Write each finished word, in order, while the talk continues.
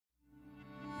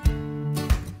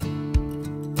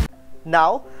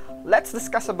Now, let's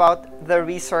discuss about the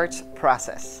research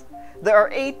process. There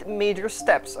are 8 major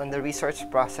steps on the research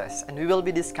process, and we will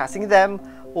be discussing them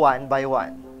one by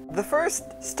one. The first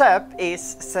step is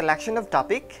selection of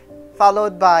topic,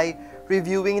 followed by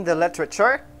reviewing the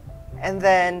literature, and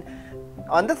then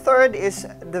on the third is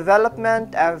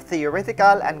development of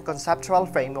theoretical and conceptual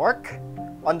framework.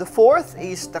 On the fourth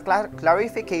is the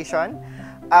clarification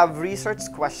of research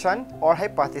question or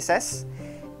hypothesis,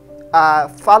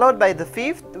 followed by the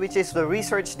fifth, which is the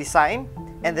research design,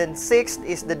 and then sixth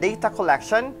is the data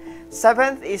collection,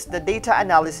 seventh is the data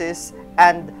analysis,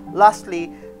 and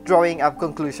lastly, drawing of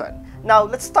conclusion. Now,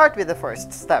 let's start with the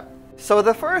first step. So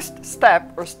the first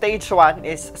step, or stage 1,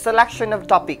 is selection of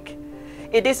topic.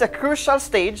 It is a crucial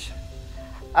stage.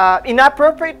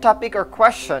 Inappropriate topic or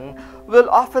question will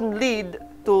often lead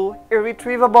to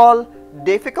irretrievable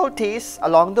difficulties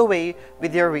along the way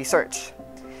with your research.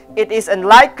 It is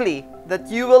unlikely that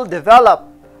you will develop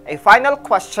a final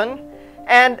question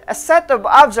and a set of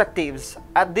objectives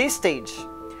at this stage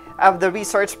of the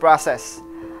research process.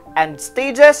 And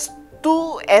stages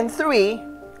 2 and 3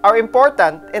 are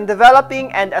important in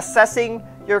developing and assessing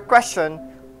your question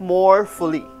more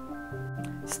fully.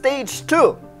 Stage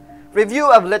 2, review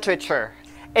of literature.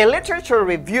 A literature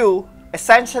review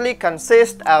essentially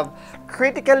consists of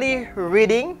critically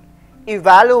reading,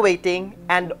 evaluating,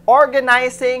 and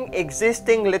organizing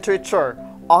existing literature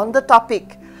on the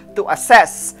topic to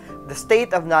assess the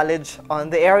state of knowledge on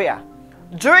the area.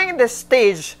 During this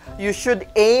stage, you should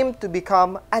aim to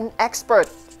become an expert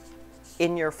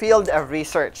in your field of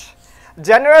research,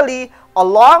 generally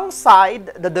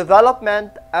alongside the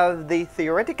development of the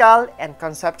theoretical and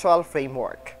conceptual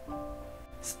framework.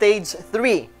 Stage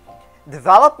 3,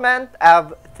 development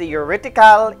of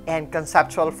theoretical and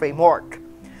conceptual framework.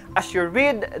 As you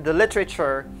read the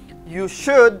literature, you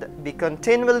should be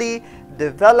continually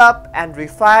develop and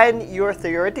refine your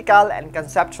theoretical and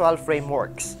conceptual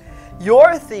frameworks.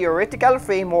 Your theoretical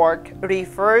framework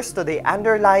refers to the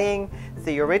underlying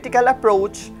theoretical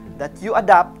approach that you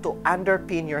adopt to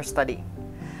underpin your study.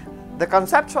 The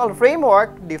conceptual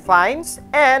framework defines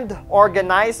and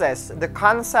organizes the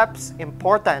concepts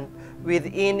important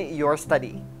within your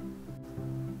study.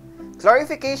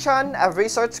 Clarification of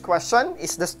research question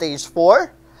is the stage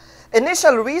 4.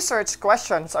 Initial research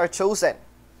questions are chosen,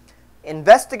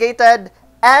 investigated,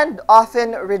 and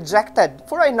often rejected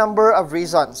for a number of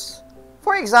reasons.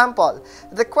 For example,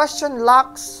 the question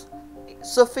lacks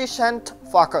sufficient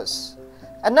focus.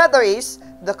 Another is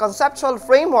the conceptual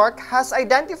framework has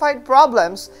identified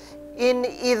problems in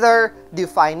either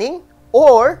defining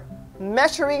or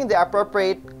measuring the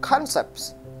appropriate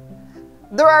concepts.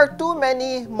 There are too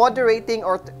many moderating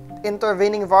or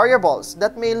intervening variables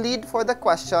that may lead for the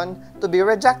question to be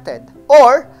rejected,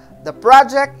 or the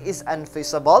project is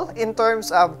unfeasible in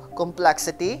terms of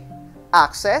complexity,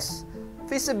 access,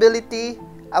 feasibility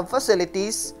of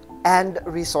facilities, and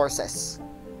resources.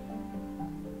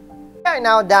 We are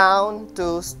now down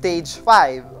to stage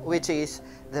 5, which is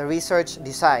the research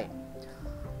design.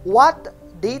 What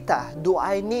data do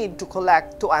I need to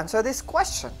collect to answer this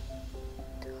question?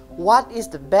 What is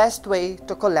the best way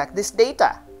to collect this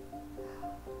data?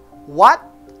 What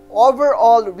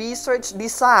overall research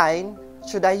design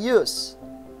should I use?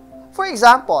 For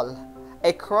example,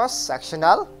 a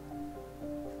cross-sectional,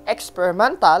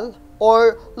 experimental,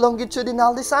 or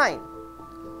longitudinal design.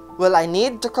 Will I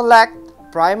need to collect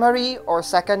primary or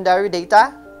secondary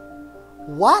data?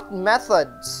 What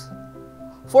methods?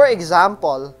 For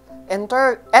example,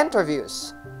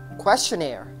 interviews,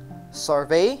 questionnaire,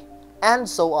 survey, and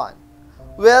so on,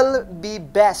 will be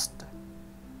best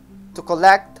to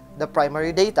collect the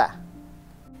primary data.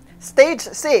 Stage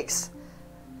 6,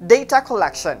 data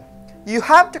collection. You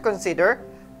have to consider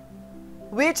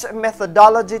which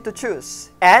methodology to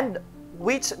choose and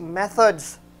which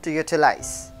methods to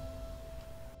utilize.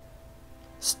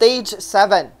 Stage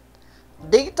 7,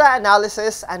 data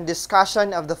analysis and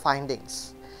discussion of the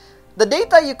findings. The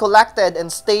data you collected in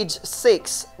stage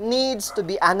 6 needs to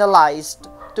be analyzed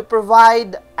to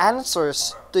provide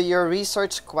answers to your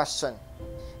research question.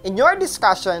 In your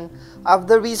discussion of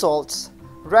the results,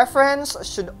 reference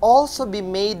should also be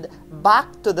made back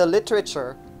to the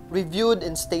literature reviewed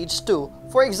in stage 2.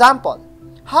 For example,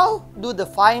 how do the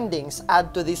findings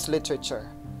add to this literature?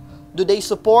 Do they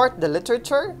support the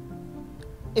literature?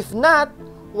 If not,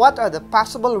 what are the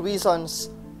possible reasons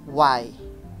why?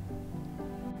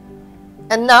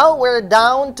 And now we're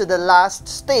down to the last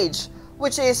stage,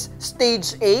 which is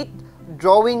stage 8,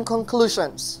 drawing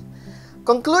conclusions.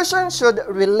 Conclusions should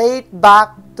relate back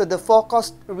to the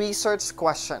focused research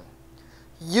question.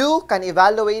 You can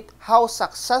evaluate how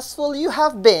successful you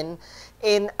have been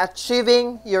in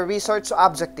achieving your research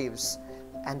objectives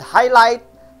and highlight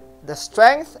the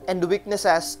strengths and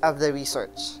weaknesses of the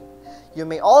research. You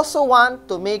may also want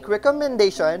to make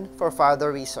recommendations for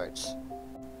further research.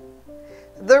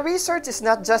 The research is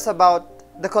not just about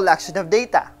the collection of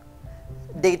data.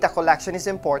 Data collection is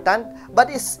important, but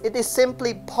it is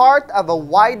simply part of a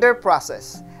wider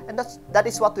process, and that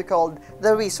is what we call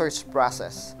the research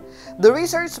process. The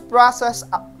research process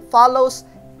follows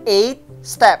 8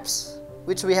 steps,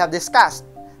 which we have discussed: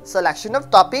 selection of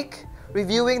topic,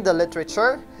 reviewing the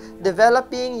literature,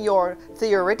 developing your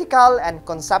theoretical and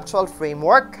conceptual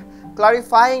framework,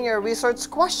 clarifying your research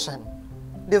question,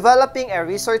 developing a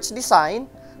research design,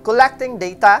 collecting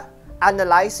data,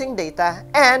 analyzing data,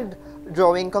 and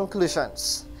drawing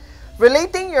conclusions.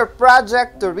 Relating your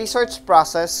project to research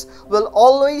process will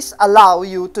always allow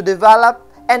you to develop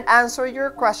and answer your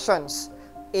questions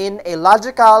in a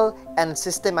logical and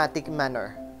systematic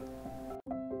manner.